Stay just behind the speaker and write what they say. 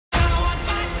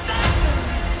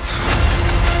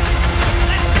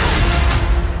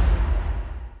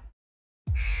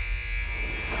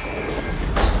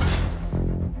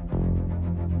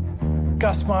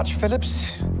Just March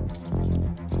Phillips.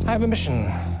 I have a mission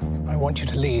I want you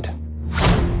to lead.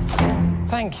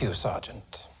 Thank you,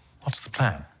 Sergeant. What's the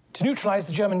plan? To neutralize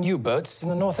the German U-boats in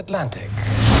the North Atlantic.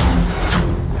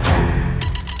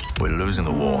 We're losing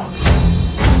the war.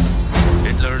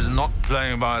 Hitler is not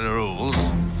playing by the rules,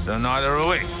 so neither are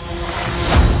we.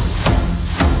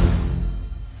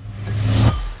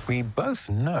 We both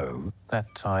know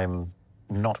that I'm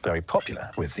not very popular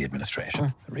with the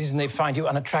administration. The reason they find you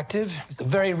unattractive is the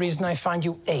very reason I find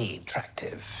you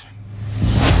attractive.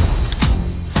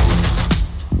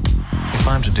 If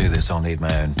I'm to do this, I'll need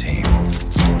my own team.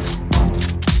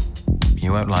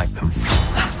 You won't like them.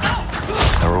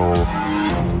 They're all...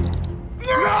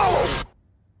 No!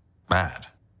 mad.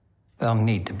 They'll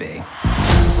need to be.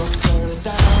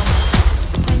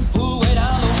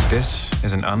 This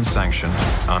is an unsanctioned,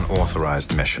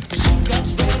 unauthorized mission.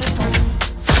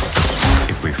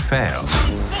 If we fail,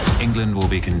 England will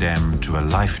be condemned to a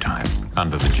lifetime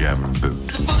under the German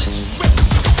boot.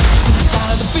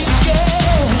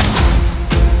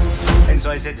 And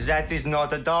so I said, that is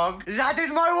not a dog, that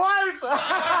is my wife!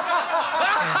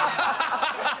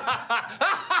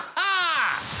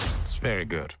 It's very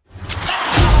good.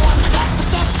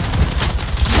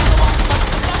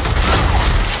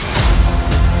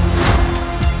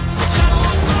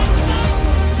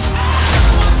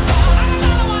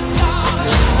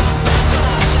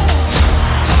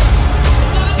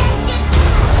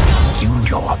 You and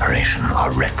your operation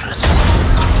are reckless.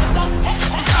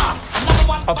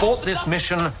 Abort this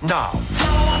mission now.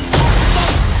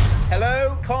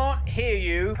 Hello? Can't hear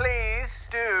you. Please.